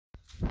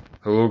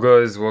Hello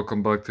guys,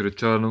 welcome back to the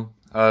channel.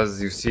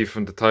 As you see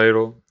from the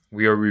title,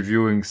 we are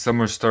reviewing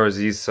Summer Stars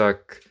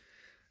Isak.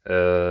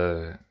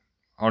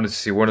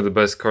 Honestly, one of the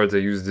best cards I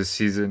used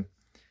this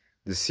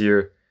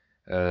year,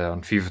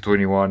 on FIFA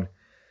 21.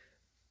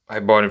 I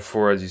bought it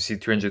for, as you see,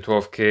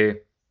 312k.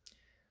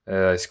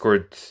 I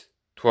scored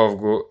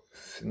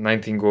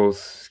 19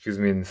 goals,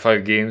 in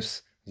 5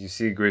 games. As you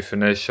see, great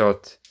finesse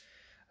shot.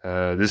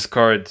 This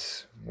card,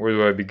 where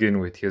do I begin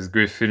with? He has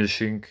great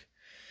finishing.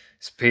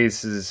 His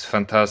pace is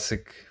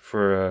fantastic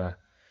for a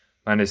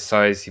man his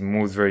size. He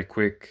moves very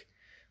quick.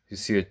 You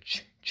see a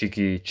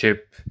cheeky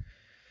chip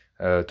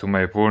to my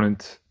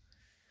opponent.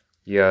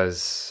 He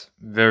has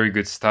very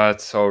good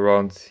stats all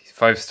around.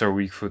 5-star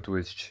weak foot,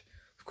 which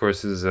of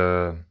course is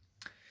a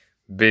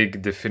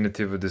big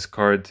definitive of this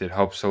card. It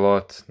helps a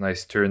lot.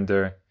 Nice turn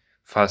there.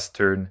 Fast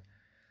turn.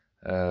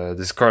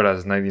 This card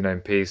has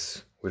 99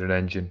 pace with an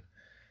engine.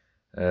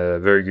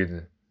 Very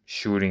good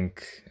shooting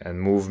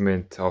and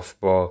movement off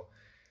ball.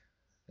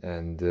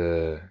 And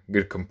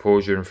good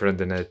composure in front of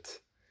the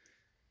net.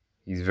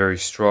 He's very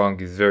strong.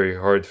 He's very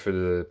hard for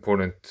the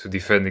opponent to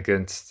defend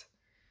against.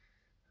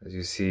 As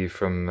you see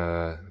from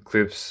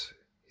clips,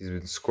 he's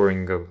been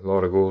scoring a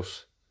lot of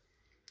goals,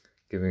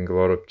 giving a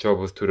lot of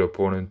trouble to the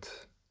opponent.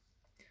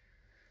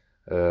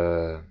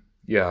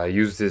 Yeah, I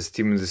used his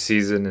team of the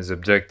season as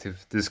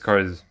objective. This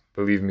card,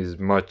 believe me, is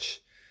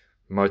much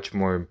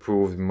more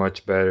improved,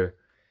 much better.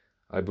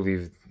 I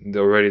believe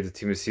already the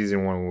team of the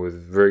season one with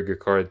very good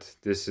cards.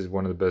 This is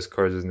one of the best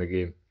cards in the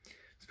game,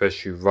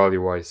 especially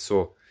value-wise.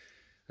 So,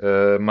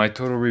 my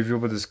total review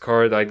of this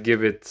card, I'd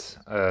give it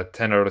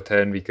 10 out of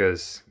 10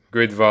 because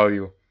great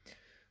value,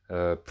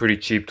 pretty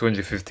cheap,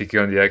 250k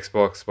on the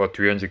Xbox, about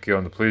 300k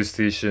on the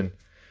PlayStation.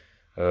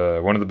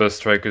 One of the best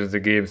strikers in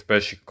the game,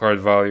 especially card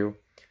value.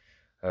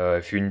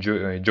 If you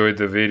enjoyed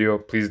the video,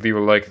 please leave a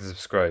like and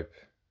subscribe.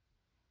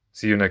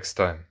 See you next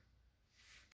time.